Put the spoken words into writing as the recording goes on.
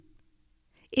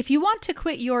If you want to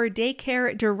quit your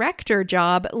daycare director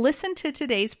job, listen to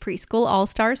today's Preschool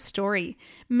All-Stars story.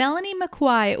 Melanie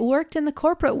McQuay worked in the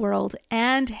corporate world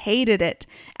and hated it.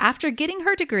 After getting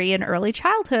her degree in early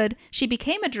childhood, she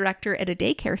became a director at a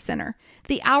daycare center.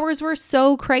 The hours were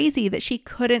so crazy that she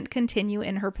couldn't continue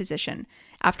in her position.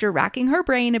 After racking her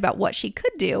brain about what she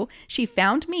could do, she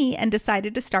found me and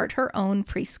decided to start her own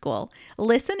preschool.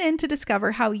 Listen in to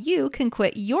discover how you can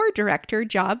quit your director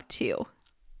job too.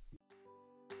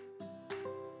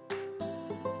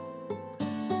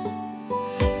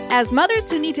 As mothers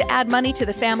who need to add money to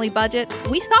the family budget,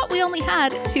 we thought we only had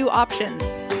two options.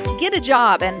 Get a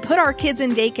job and put our kids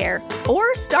in daycare,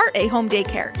 or start a home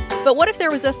daycare. But what if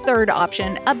there was a third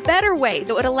option, a better way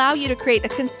that would allow you to create a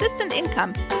consistent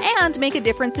income and make a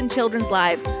difference in children's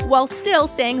lives while still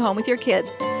staying home with your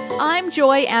kids? I'm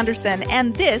Joy Anderson,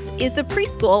 and this is the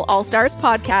Preschool All-Stars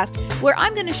podcast, where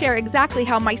I'm going to share exactly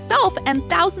how myself and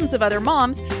thousands of other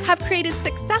moms have created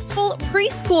successful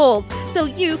preschools so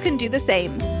you can do the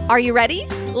same. Are you ready?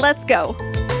 Let's go.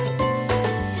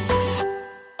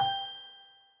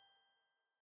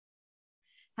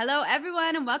 Hello,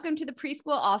 everyone, and welcome to the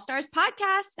Preschool All-Stars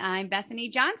podcast. I'm Bethany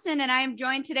Johnson, and I am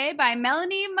joined today by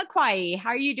Melanie McQuay. How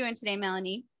are you doing today,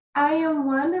 Melanie? I am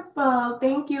wonderful.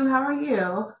 Thank you. How are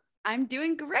you? I'm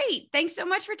doing great. Thanks so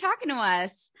much for talking to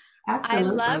us. Absolutely.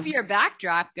 I love your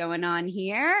backdrop going on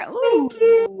here. Thank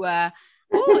you.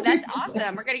 Ooh, that's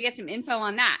awesome. We're going to get some info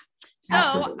on that. So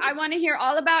Absolutely. I want to hear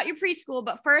all about your preschool,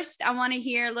 but first I want to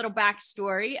hear a little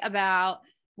backstory about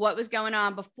what was going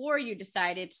on before you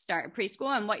decided to start a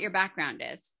preschool and what your background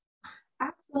is.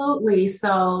 Absolutely.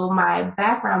 So my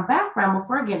background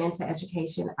before getting into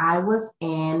education, I was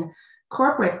in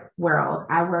corporate world.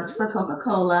 I worked for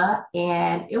Coca-Cola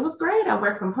and it was great. I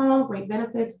worked from home, great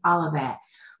benefits, all of that.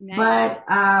 Nice. But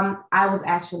I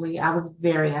was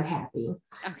very unhappy.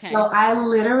 Okay. So I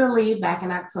literally, back in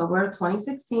October of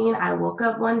 2016, I woke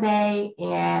up one day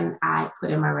and I put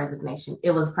in my resignation.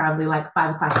 It was probably like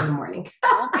 5 o'clock in the morning.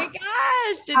 Oh my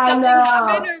gosh. Did I something know.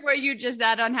 happen, or were you just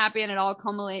that unhappy and it all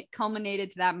culminated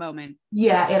to that moment?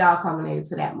 Yeah, it all culminated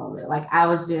to that moment. Like I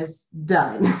was just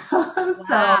done. So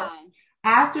Wow.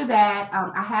 after that,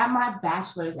 I had my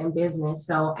bachelor's in business.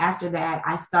 So after that,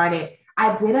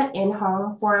 I did an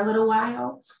in-home for a little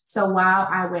while. So while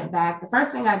I went back, the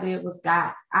first thing I did was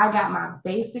I got my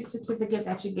basic certificate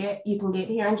that you can get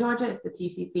here in Georgia. It's the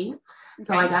TCC.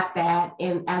 So I got that.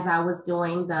 And as I was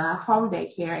doing the home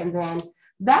daycare, and then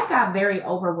that got very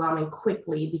overwhelming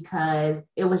quickly because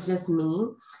it was just me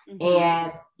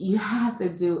and you have to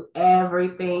do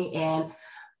everything. And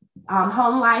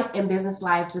home life and business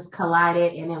life just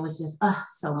collided and it was just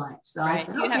so much. So Right. I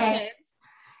said, Do you have okay. kids?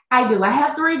 I do. I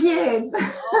have 3 kids.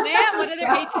 Oh man, what are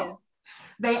their ages?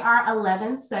 They are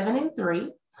 11, 7, and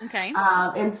 3. Okay.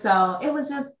 And so it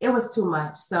was too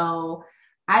much. So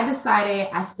I decided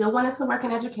I still wanted to work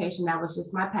in education. That was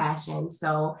just my passion.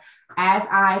 So as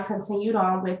I continued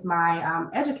on with my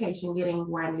education, getting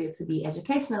where I needed to be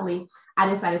educationally, I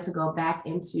decided to go back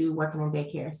into working in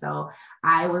daycare. So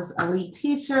I was a lead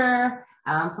teacher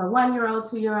for 1-year-old,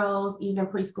 2-year-olds, even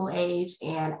preschool age.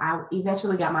 And I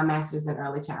eventually got my master's in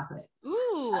early childhood.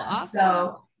 Ooh,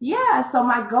 awesome. So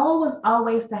my goal was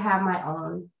always to have my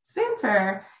own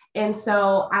center. And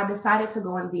so I decided to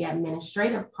go into the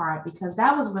administrative part because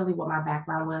that was really what my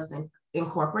background was in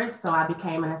corporate. So I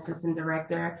became an assistant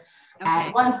director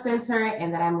at one center.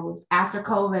 And then I moved after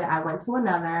COVID, I went to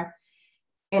another.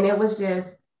 And it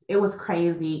was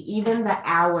crazy, even the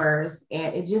hours.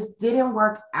 And it just didn't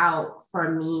work out for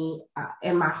me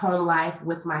in my home life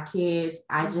with my kids.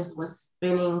 I just was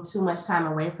spending too much time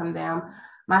away from them.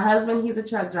 My husband, he's a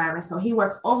truck driver, so he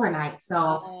works overnight.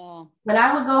 So when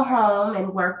I would go home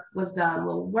and work was done,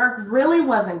 well, work really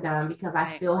wasn't done because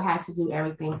I still had to do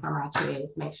everything for my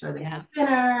kids, make sure they had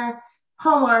dinner,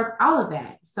 homework, all of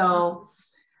that. So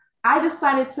I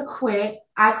decided to quit.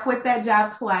 I quit that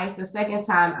job twice. The second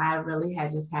time, I really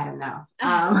had just had enough.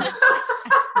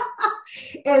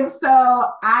 And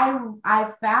so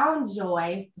I found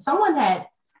Joy. Someone had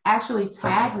actually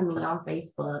tagged me on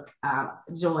Facebook,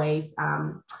 Joy's,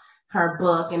 her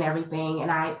book and everything. And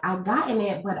I got in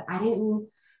it, but I didn't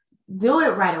do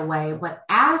it right away. But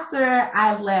after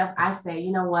I left, I said,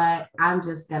 you know what? I'm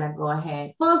just going to go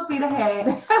ahead, full speed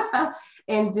ahead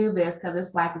and do this because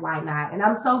it's like, why not? And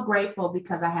I'm so grateful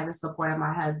because I had the support of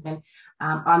my husband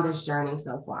on this journey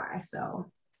so far.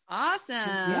 So awesome.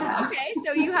 Yeah. Okay.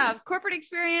 So you have corporate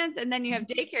experience and then you have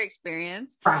daycare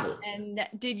experience. Right. And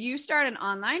did you start an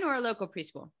online or a local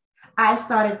preschool? I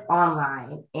started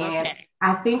online and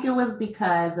I think it was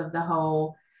because of the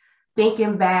whole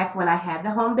thinking back when I had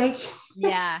the home daycare.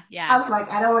 Yeah. I was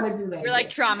like, I don't want to do that. You're like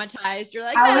traumatized. You're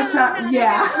like, I no, was trying.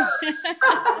 Yeah,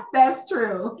 that's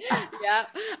true. Yeah.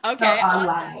 So Okay.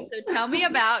 online. Awesome. So tell me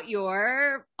about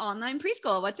your online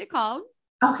preschool. What's it called?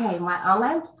 Okay, my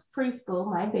online preschool,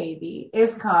 my baby,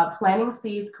 is called Planting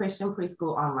Seeds Christian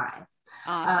Preschool Online.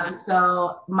 Awesome.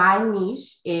 So my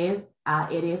niche is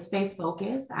it is faith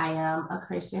focused. I am a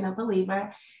Christian, a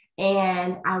believer,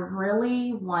 and I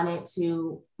really wanted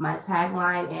to. My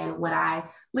tagline and what I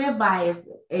live by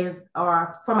is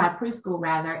or for my preschool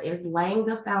rather is laying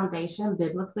the foundation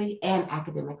biblically and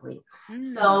academically.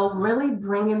 So really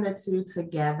bringing the two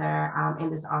together in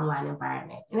this online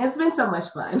environment, and it's been so much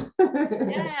fun.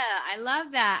 Yeah, I love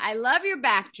that. I love your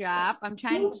backdrop. I'm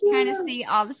trying to kind of see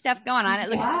all the stuff going on. It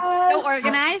looks so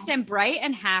organized and bright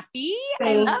and happy.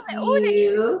 I love it. Oh,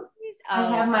 you. I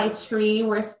have my tree.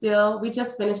 We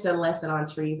just finished a lesson on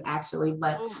trees actually,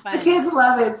 but the kids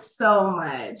love it so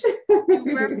much.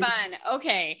 Super fun.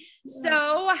 Okay.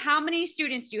 So how many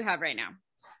students do you have right now?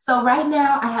 So right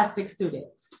now I have 6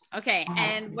 students. Okay.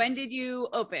 And when did you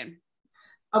open?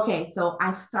 Okay, so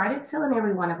I started telling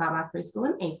everyone about my preschool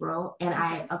in April, and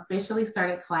I officially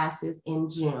started classes in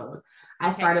June.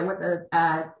 I started with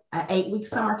a 8-week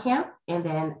summer camp, and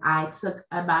then I took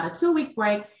about a 2-week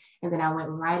break, and then I went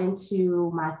right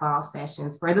into my fall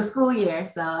sessions for the school year.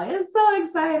 So it's so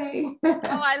exciting. Oh,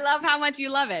 I love how much you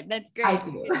love it. That's great. I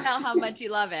do. You can tell how much you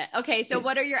love it. Okay, so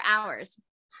what are your hours?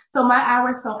 So my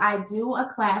hours, so I do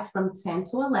a class from 10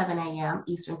 to 11 a.m.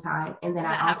 Eastern time, and then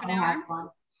I also have one.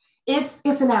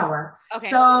 It's an hour. Okay.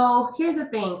 So here's the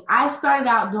thing. I started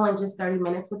out doing just 30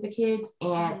 minutes with the kids,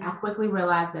 and I quickly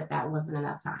realized that wasn't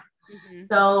enough time.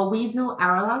 So we do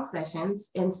hour-long sessions,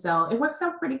 and so it works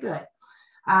out pretty good.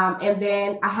 And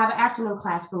then I have an afternoon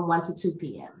class from 1 to 2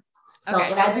 p.m. So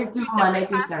and I just do Monday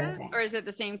through Thursday. Or is it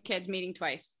the same kids meeting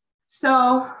twice?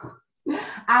 So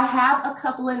I have a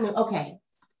couple of new, okay.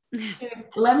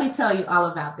 Let me tell you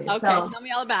all about this. Okay, so, tell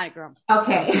me all about it, girl.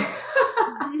 Okay.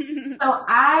 So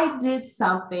I did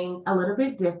something a little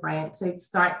bit different to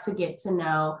start to get to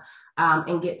know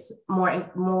and get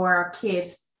more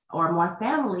kids or more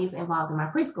families involved in my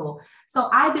preschool. So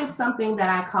I did something that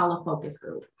I call a focus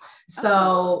group.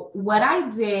 So what I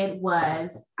did was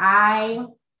I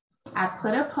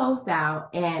put a post out,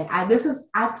 and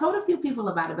I've told a few people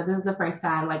about it, but this is the first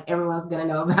time like everyone's gonna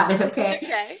know about it.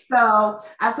 Okay. So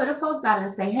I put a post out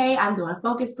and say, hey, I'm doing a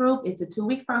focus group. It's a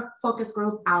 2-week focus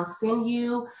group. I'll send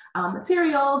you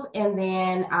materials, and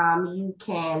then you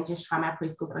can just try my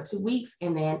preschool for 2 weeks.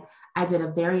 And then I did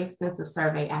a very extensive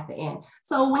survey at the end.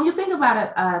 So when you think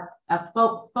about a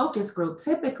focus group,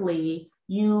 typically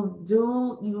you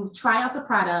try out the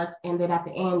product, and then at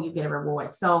the end you get a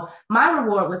reward. So my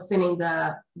reward was sending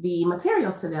the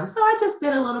materials to them. So I just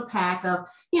did a little pack of,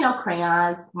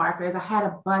 crayons, markers. I had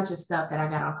a bunch of stuff that I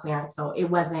got on clearance, so it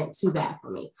wasn't too bad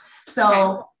for me.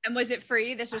 So, and was it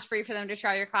free? This was free for them to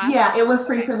try your class? Yeah, it was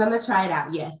free for them to try it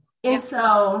out. Yes. And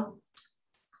so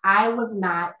I was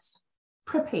not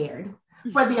prepared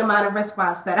for the amount of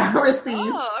response that I received.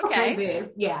 Oh, okay. For this.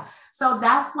 Yeah. So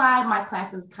that's why my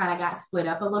classes kind of got split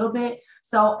up a little bit.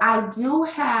 So I do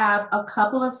have a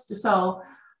couple of,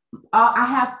 I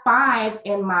have 5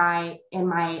 in my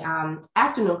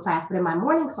afternoon class, but in my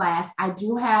morning class, I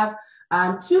do have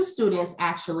 2 students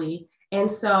actually. And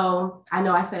so I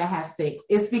know I said I have 6.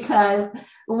 It's because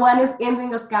one is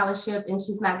ending a scholarship and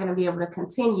she's not going to be able to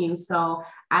continue. So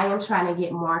I am trying to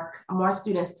get more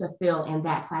students to fill in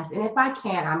that class. And if I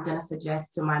can, I'm going to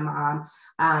suggest to my mom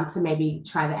to maybe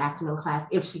try the afternoon class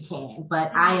if she can.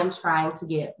 But I am trying to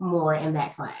get more in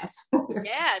that class.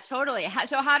 Yeah, totally.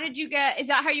 So how did you is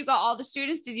that how you got all the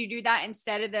students? Did you do that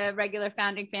instead of the regular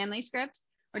Founding Family script?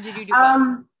 Or did you do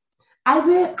both? I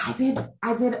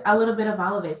did a little bit of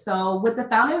all of it. So with the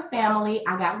Founding Family,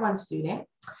 I got 1 student.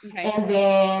 Okay. And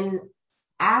then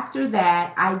after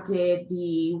that, I did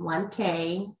the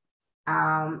 1K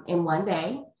in 1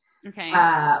 day. Okay.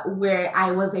 Where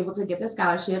I was able to get the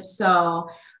scholarship.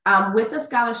 So with the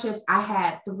scholarships, I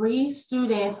had 3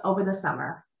 students over the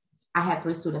summer.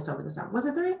 Was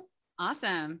it 3?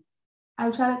 Awesome.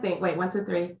 I'm trying to think. Wait, 1, 2,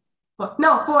 3, 4.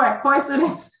 No, 4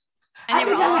 students. And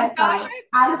they were all on scholarship?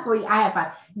 Honestly, I had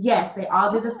 5. Yes, they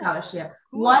all did the scholarship.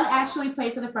 Cool. One actually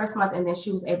paid for the first month, and then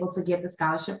she was able to get the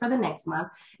scholarship for the next month.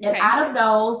 And out of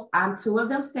those, 2 of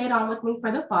them stayed on with me for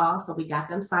the fall, so we got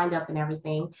them signed up and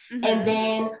everything. Mm-hmm. And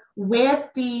then with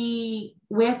the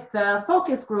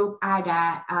focus group, I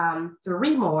got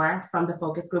 3 more from the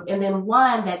focus group, and then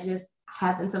 1 that just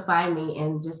happened to find me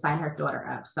and just signed her daughter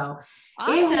up. So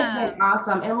It has been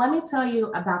awesome. And let me tell you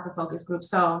about the focus group.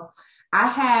 So I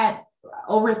had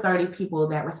over 30 people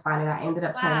that responded. I ended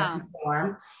up turning out the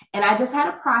form. And I just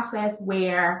had a process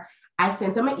where I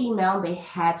sent them an email. They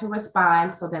had to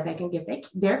respond so that they can get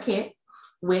their kit,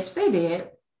 which they did.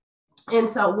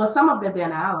 And so, well, some of them did,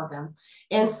 not all of them.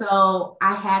 And so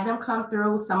I had them come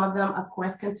through. Some of them, of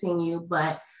course, continue.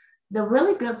 But the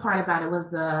really good part about it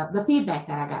was the feedback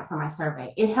that I got from my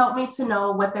survey. It helped me to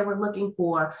know what they were looking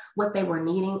for, what they were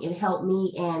needing. It helped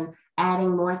me in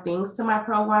adding more things to my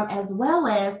program, as well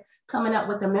as coming up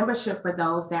with a membership for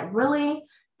those that really,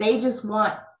 they just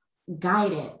want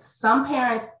guidance. Some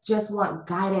parents just want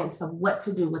guidance of what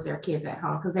to do with their kids at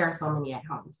home because there are so many at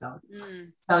home. So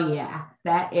yeah,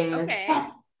 that is okay.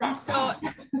 That's so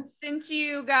since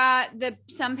you got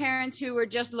some parents who were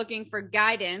just looking for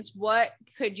guidance, what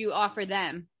could you offer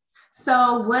them?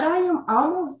 So what I am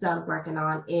almost done working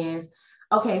on is,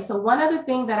 okay, so one other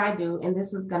thing that I do, and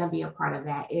this is going to be a part of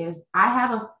that, is I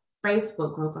have a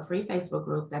Facebook group, a free Facebook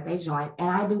group that they join, and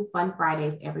I do Fun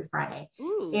Fridays every Friday.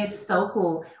 Ooh. It's so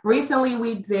cool. Recently,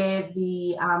 we did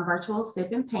the virtual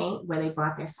sip and paint where they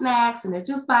brought their snacks and their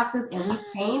juice boxes, and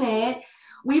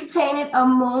we painted a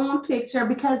moon picture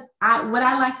because what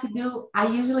I like to do, I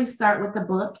usually start with the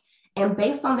book. And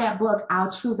based on that book, I'll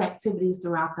choose activities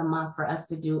throughout the month for us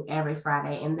to do every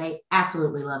Friday. And they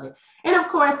absolutely love it. And of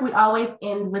course, we always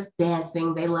end with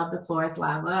dancing. They love the Floor is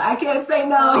Lava. I can't say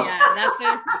no. Oh,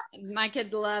 yeah, my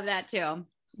kids love that too.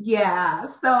 Yeah.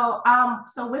 So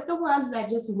with the ones that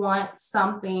just want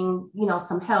something,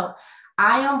 some help,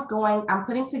 I'm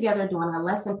putting together doing a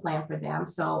lesson plan for them.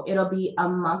 So it'll be a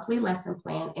monthly lesson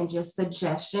plan and just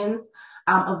suggestions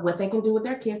of what they can do with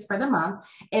their kids for the month.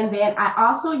 And then I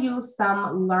also use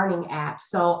some learning apps.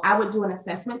 So I would do an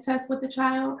assessment test with the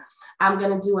child. I'm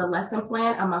going to do a lesson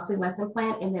plan, a monthly lesson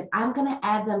plan, and then I'm going to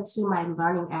add them to my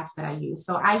learning apps that I use.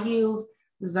 So I use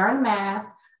Zern Math,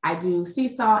 I do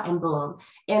Seesaw, and Boom.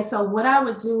 And so what I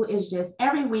would do is just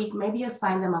every week, maybe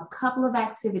assign them a couple of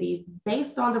activities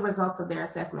based on the results of their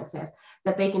assessment test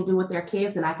that they can do with their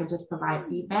kids, and I can just provide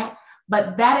feedback.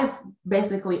 But that is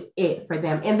basically it for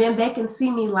them. And then they can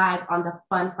see me live on the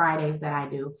Fun Fridays that I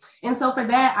do. And so for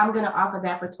that, I'm going to offer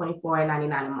that for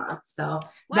 $24.99 a month. So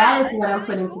that is what I'm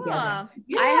putting together.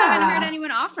 Yeah. I haven't heard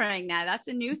anyone offering that. That's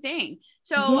a new thing.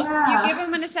 So you give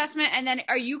them an assessment, and then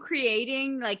are you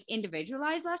creating like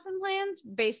individualized lesson plans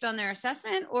based on their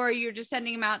assessment, or you're just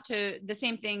sending them out to the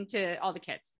same thing to all the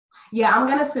kids? Yeah, I'm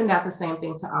going to send out the same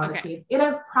thing to all the kids.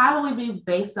 It'll probably be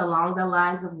based along the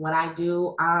lines of what I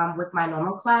do with my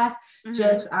normal class,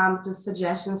 just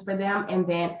suggestions for them. And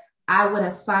then I would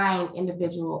assign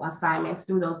individual assignments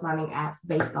through those learning apps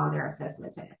based on their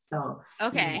assessment test. So,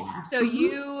 So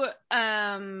you,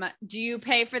 do you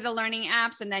pay for the learning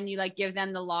apps and then you like give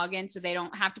them the login so they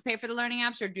don't have to pay for the learning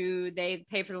apps, or do they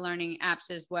pay for the learning apps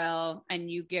as well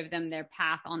and you give them their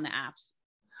path on the apps?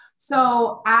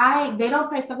 So they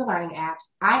don't pay for the learning apps.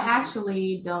 I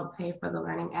actually don't pay for the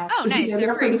learning apps. Oh, nice.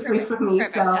 They're pretty free for me.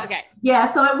 Perfect.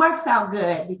 So so it works out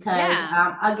good because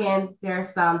again, there's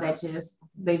some that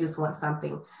they just want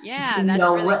something to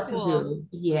know really what cool. to do.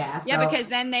 Yeah, because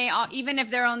then they all, even if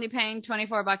they're only paying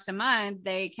 $24 a month,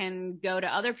 they can go to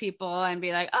other people and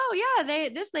be like, oh yeah,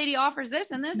 this lady offers this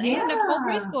and this and a full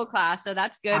preschool class. So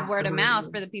that's good word of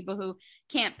mouth for the people who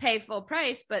can't pay full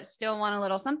price but still want a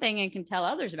little something and can tell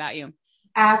others about you.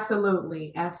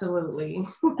 Absolutely. That's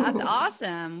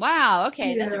awesome. Wow.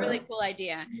 Okay. That's a really cool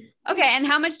idea. Okay. And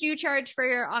how much do you charge for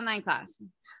your online class?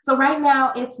 So right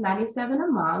now it's $97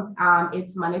 a month.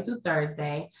 It's Monday through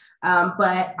Thursday.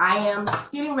 But I am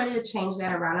getting ready to change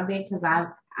that around a bit because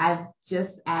I've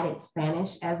just added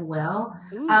Spanish as well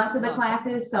to the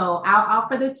classes. So I'll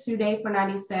offer the 2-day for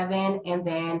 $97, and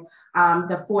then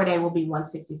the 4-day will be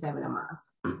 $167 a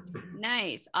month.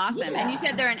 Nice. Awesome. And you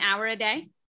said they're an hour a day?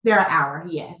 They're an hour,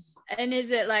 yes. And is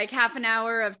it like half an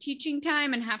hour of teaching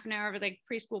time and half an hour of like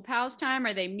preschool pals time?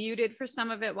 Are they muted for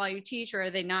some of it while you teach, or are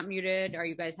they not muted? Are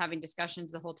you guys having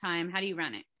discussions the whole time? How do you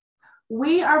run it?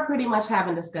 We are pretty much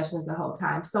having discussions the whole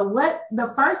time. So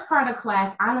the first part of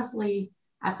class, honestly,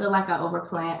 I feel like I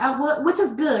overplan, which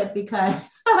is good because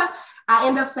I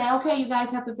end up saying, okay, you guys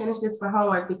have to finish this for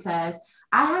homework, because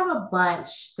I have a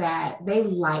bunch that they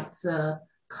like to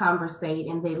conversate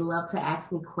and they love to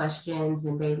ask me questions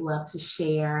and they love to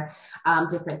share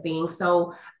different things.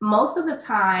 So most of the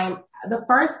time, the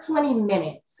first 20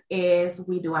 minutes is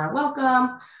we do our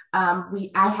welcome.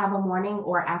 I have a morning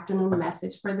or afternoon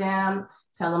message for them,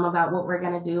 tell them about what we're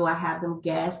going to do. I have them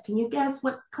guess. Can you guess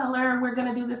what color we're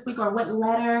going to do this week, or what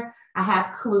letter? I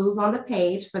have clues on the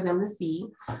page for them to see.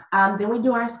 Then we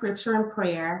do our scripture and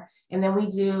prayer. And then we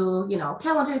do,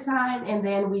 calendar time, and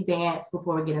then we dance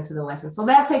before we get into the lesson. So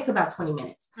that takes about 20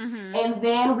 minutes. Mm-hmm. And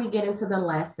then we get into the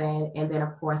lesson. And then,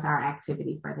 of course, our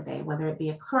activity for the day, whether it be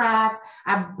a craft.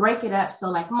 I break it up. So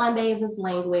like Mondays is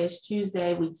language.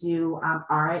 Tuesday, we do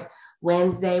art.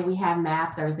 Wednesday, we have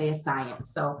math. Thursday is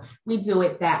science. So we do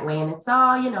it that way. And it's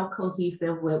all,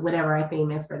 cohesive with whatever our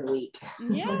theme is for the week.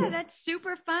 Yeah, that's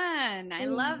super fun. I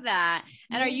love that.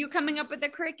 And are you coming up with the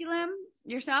curriculum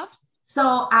yourself?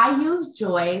 So I use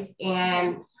Joyce,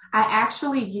 and I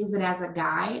actually use it as a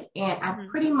guide. And I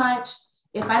pretty much,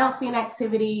 if I don't see an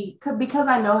activity, because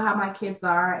I know how my kids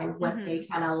are and what they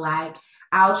kind of like,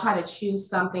 I'll try to choose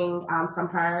something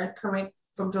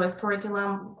from Joyce's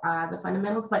curriculum, the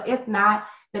fundamentals. But if not,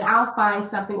 then I'll find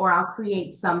something, or I'll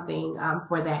create something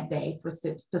for that day, for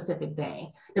specific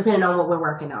day, depending on what we're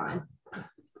working on.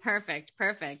 Perfect.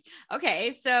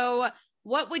 Okay, so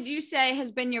what would you say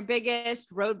has been your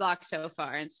biggest roadblock so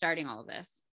far in starting all of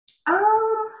this? I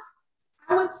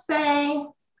would say,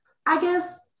 I guess,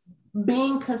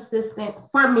 being consistent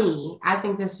for me. I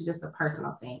think this is just a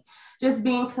personal thing. Just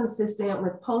being consistent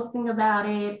with posting about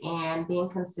it and being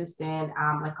consistent,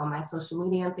 like on my social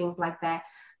media and things like that.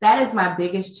 That is my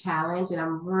biggest challenge, and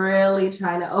I'm really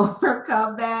trying to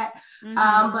overcome that.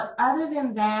 But other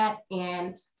than that,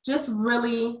 and just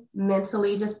really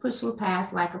mentally just pushing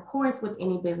past, like, of course, with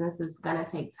any business, it's going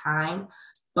to take time,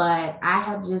 but I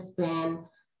have just been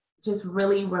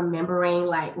really remembering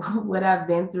like what I've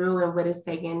been through and what it's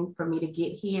taken for me to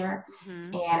get here.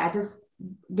 And I just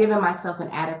giving myself an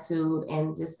attitude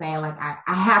and just saying like,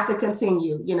 I have to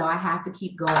continue, I have to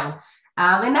keep going.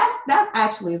 And that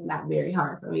actually is not very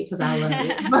hard for me because I love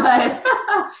it, but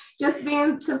just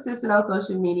being consistent on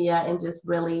social media and just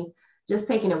really just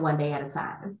taking it one day at a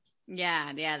time.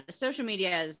 Yeah. The social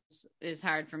media is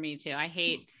hard for me too. I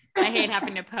hate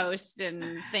having to post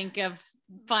and think of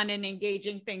fun and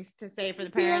engaging things to say for the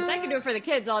parents. I can do it for the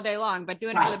kids all day long, but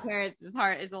doing it for the parents is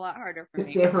a lot harder for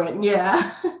me. It's different.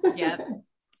 Yeah. Yep.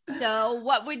 So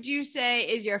what would you say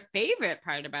is your favorite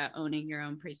part about owning your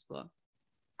own preschool?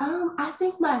 I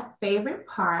think my favorite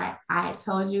part, I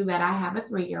told you that I have a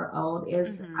 3-year-old,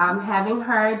 is having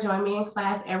her join me in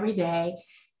class every day.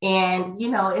 And,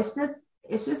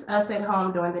 it's just us at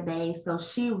home during the day. So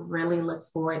she really looks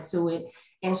forward to it.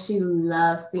 And she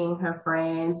loves seeing her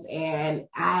friends. And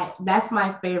that's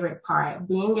my favorite part.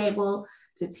 Being able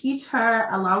to teach her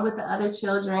along with the other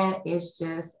children is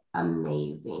just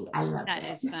amazing. I love that.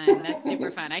 That is fun. That's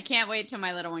super fun. I can't wait till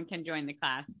my little one can join the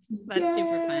class. That's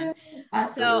super fun.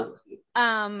 Absolutely.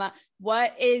 So,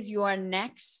 what is your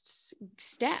next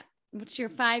step? What's your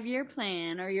 5-year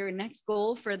plan or your next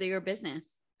goal for your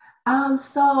business? I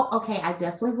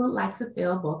definitely would like to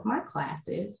fill both my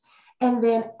classes. And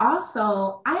then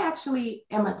also, I actually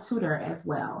am a tutor as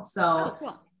well. So,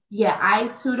 cool. Yeah, I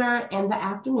tutor in the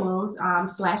afternoons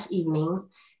 / evenings.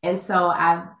 And so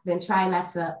I've been trying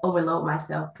not to overload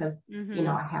myself because,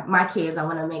 I have my kids. I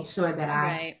want to make sure that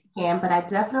I can, but I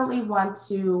definitely want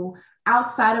to,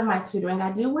 outside of my tutoring,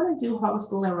 I do want to do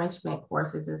homeschool enrichment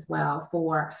courses as well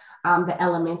for the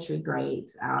elementary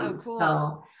grades. Cool.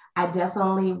 So I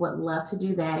definitely would love to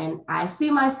do that. And I see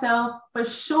myself for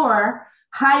sure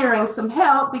hiring some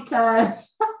help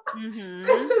because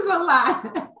this is a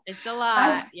lot. It's a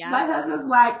lot. My husband's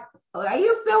like, are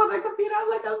you still on the computer? I'm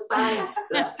like, I'm sorry,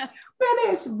 I have to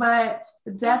finish. But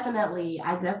I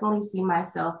definitely see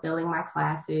myself filling my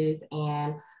classes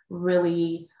and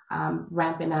really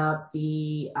ramping up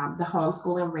the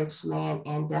homeschool enrichment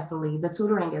and definitely the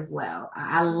tutoring as well.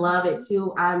 I love it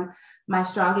too. My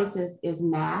strongest is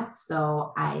math,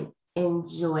 so I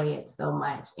enjoy it so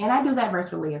much, and I do that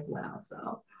virtually as well.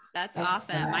 So that's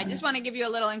awesome. I just want to give you a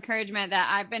little encouragement that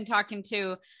I've been talking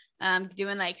to,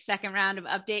 doing like second round of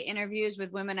update interviews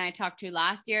with women I talked to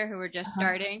last year who were just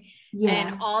starting. Yeah.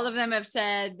 And all of them have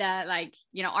said that, like,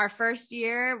 our first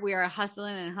year we are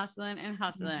hustling.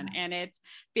 Yeah. And it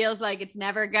feels like it's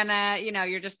never gonna,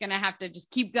 you're just going to have to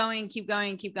just keep going.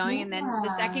 Yeah. And then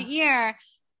the second year,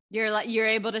 you're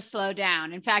able to slow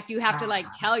down. In fact, you have to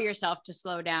tell yourself to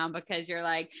slow down because you're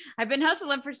like, I've been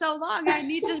hustling for so long. I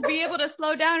need to be able to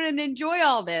slow down and enjoy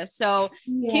all this. So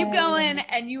keep going,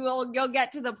 and you'll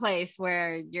get to the place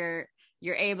where you're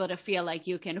able to feel like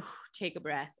you can take a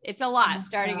breath. It's a lot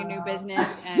starting a new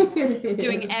business and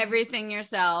doing everything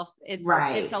yourself.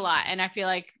 It's a lot. And I feel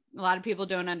like a lot of people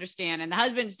don't understand, and the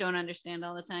husbands don't understand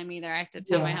all the time either. I have to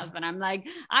tell my husband, I'm like,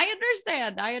 I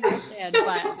understand,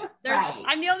 but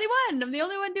I'm the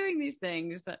only one doing these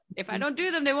things. If I don't do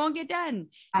them, they won't get done.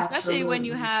 Absolutely. Especially when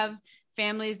you have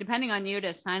families depending on you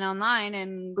to sign online,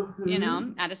 and you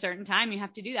know, at a certain time you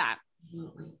have to do that.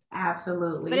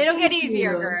 Absolutely. But it'll get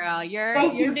easier, girl. You're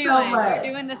doing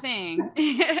the thing.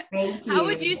 Thank you. How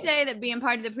would you say that being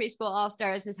part of the Preschool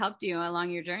All-Stars has helped you along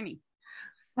your journey?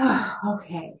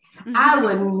 Okay. I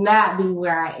would not be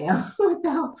where I am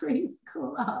without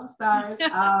Preschool All-Stars.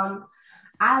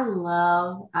 I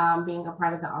love being a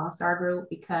part of the All-Star group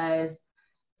because,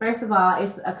 first of all,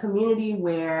 it's a community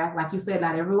where, like you said,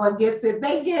 not everyone gets it.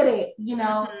 They get it, you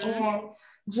know, and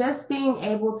just being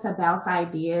able to bounce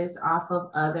ideas off of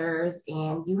others.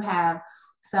 And you have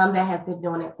some that have been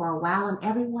doing it for a while, and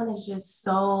everyone is just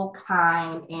so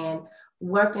kind and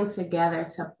working together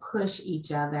to push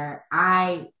each other.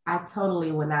 I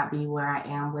totally would not be where I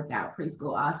am without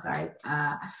Preschool All-Stars.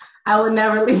 I would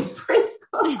never leave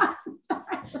Preschool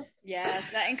All-Stars.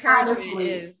 Yes, that encouragement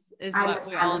is what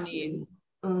we all need.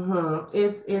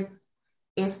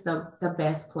 It's the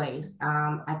best place.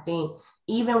 I think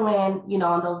even when, you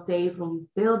know, on those days when you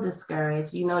feel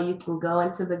discouraged, you know, you can go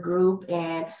into the group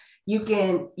and you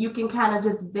can kind of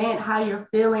just vent how you're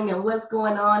feeling and what's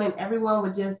going on, and everyone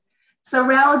would just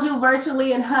surround you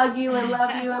virtually and hug you and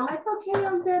love you and like, okay,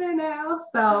 I'm better now.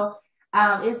 So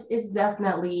it's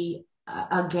definitely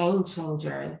a game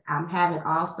changer. Having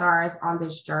All-Stars on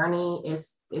this journey,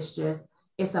 it's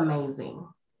amazing.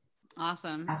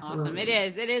 Awesome. Absolutely. Awesome.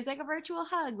 It is like a virtual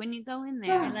hug when you go in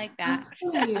there. I like that.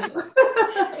 Totally.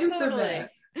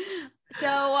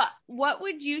 So what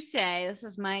would you say, this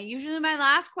is usually my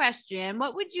last question,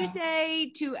 what would you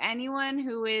say to anyone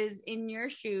who is in your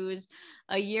shoes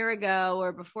a year ago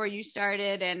or before you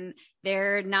started, and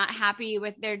they're not happy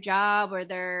with their job, or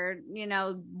they're, you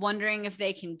know, wondering if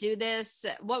they can do this?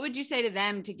 What would you say to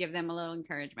them to give them a little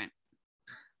encouragement?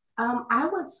 I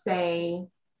would say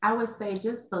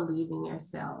just believe in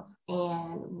yourself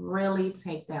and really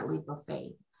take that leap of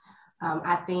faith.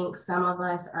 I think some of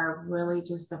us are really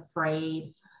just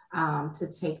afraid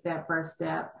to take that first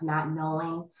step, not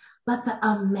knowing. But the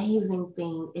amazing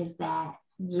thing is that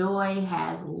Joy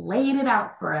has laid it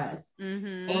out for us.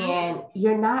 And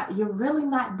you're really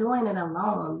not doing it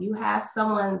alone. You have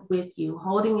someone with you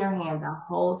holding your hand the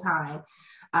whole time,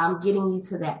 getting you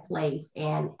to that place.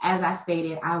 And as I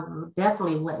stated, I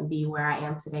definitely wouldn't be where I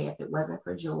am today if it wasn't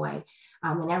for Joy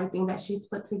and everything that she's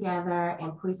put together.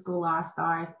 And Preschool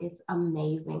All-Stars, it's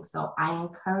amazing. So I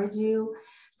encourage you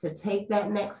to take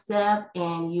that next step,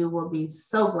 and you will be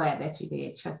so glad that you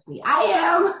did. Trust me, I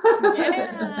am.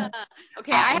 Yeah.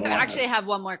 Okay, I actually have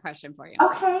one more question for you.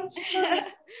 Okay. Sure.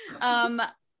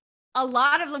 A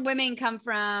lot of the women come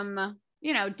from,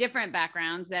 you know, different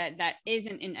backgrounds that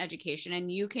isn't in education,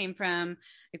 and you came from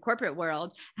the corporate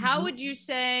world. How would you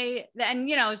say that? And,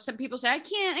 you know, some people say, I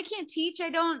can't teach.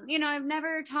 I don't, you know, I've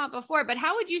never taught before, but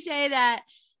how would you say that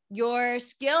your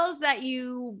skills that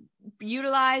you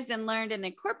utilized and learned in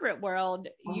the corporate world,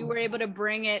 you were able to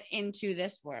bring it into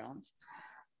this world?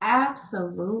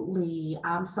 Absolutely.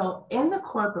 So in the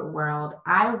corporate world,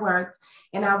 I worked,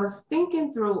 and I was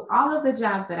thinking through all of the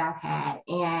jobs that I've had,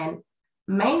 and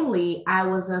mainly I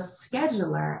was a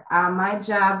scheduler. My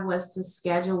job was to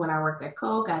schedule. When I worked at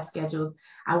Coke,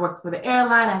 I worked for the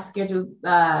airline. I scheduled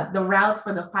the routes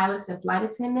for the pilots and flight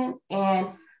attendants. And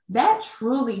that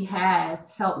truly has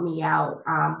helped me out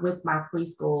with my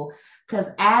preschool, because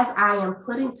as I am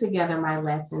putting together my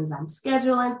lessons, I'm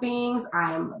scheduling things,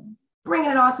 I'm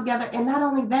bringing it all together. And not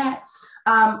only that,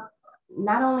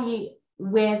 not only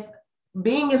with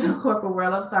being in the corporate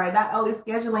world, not only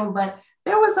scheduling, but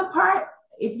there was a part,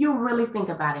 if you really think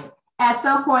about it, at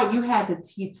some point you had to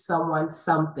teach someone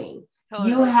something. Totally.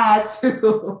 You had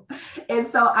to. And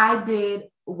so I did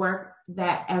work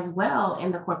that as well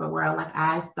in the corporate world. Like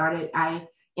I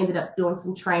ended up doing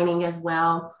some training as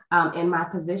well in my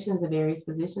positions, the various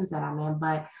positions that I'm in.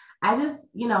 But I just,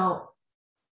 you know,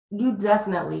 you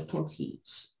definitely can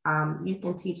teach. You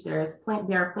can teach. There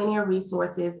are plenty of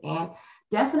resources, and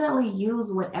definitely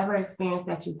use whatever experience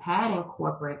that you've had in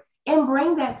corporate and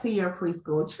bring that to your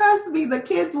preschool. Trust me, the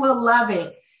kids will love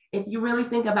it. If you really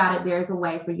think about it, there's a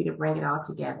way for you to bring it all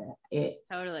together. It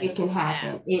can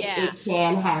happen. Yeah. It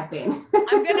can happen.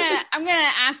 I'm gonna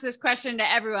ask this question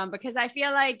to everyone, because I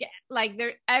feel like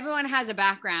everyone has a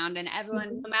background, and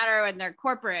everyone, no matter when they're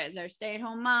corporate, they're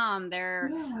stay-at-home mom,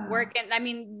 they're working. I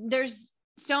mean, there's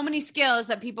so many skills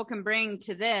that people can bring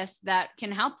to this that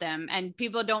can help them. And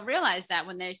people don't realize that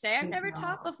when they say, I've never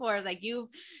taught before. Like you've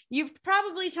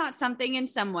probably taught something in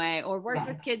some way, or worked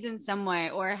with kids in some way,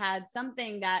 or had some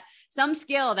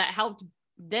skill that helped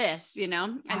this, you know?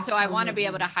 And Absolutely. So I want to be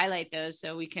able to highlight those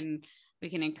so we can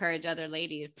encourage other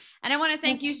ladies. And I want to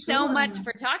thank you so much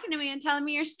for talking to me and telling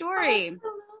me your story.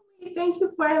 Absolutely. Thank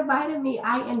you for inviting me.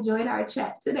 I enjoyed our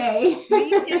chat today.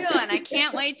 Me too. And I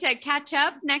can't wait to catch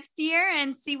up next year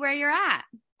and see where you're at.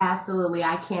 Absolutely.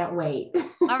 I can't wait.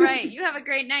 All right. You have a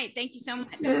great night. Thank you so much.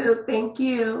 Thank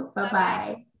you.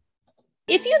 Bye-bye.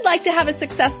 If you'd like to have a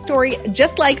success story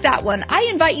just like that one, I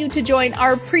invite you to join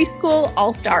our Preschool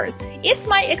All-Stars. It's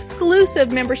my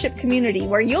exclusive membership community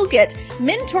where you'll get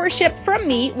mentorship from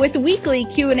me with weekly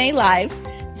Q&A lives,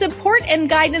 support and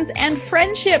guidance and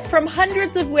friendship from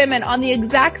hundreds of women on the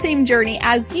exact same journey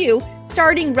as you,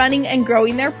 starting, running, and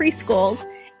growing their preschools,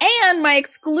 and my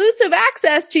exclusive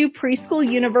access to Preschool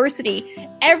University,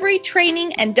 every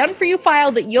training and done-for-you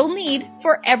file that you'll need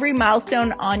for every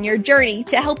milestone on your journey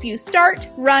to help you start,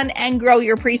 run, and grow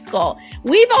your preschool.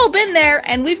 We've all been there,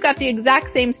 and we've got the exact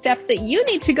same steps that you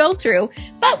need to go through,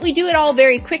 but we do it all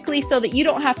very quickly so that you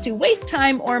don't have to waste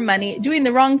time or money doing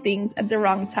the wrong things at the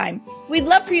wrong time. We'd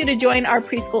love for you to join our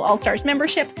Preschool All-Stars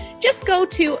membership. Just go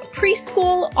to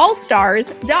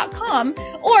preschoolallstars.com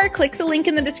or click the link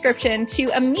in the description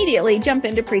to immediately jump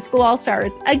into Preschool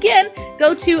All-Stars. Again,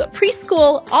 go to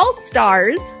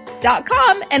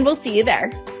preschoolallstars.com and we'll see you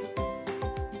there.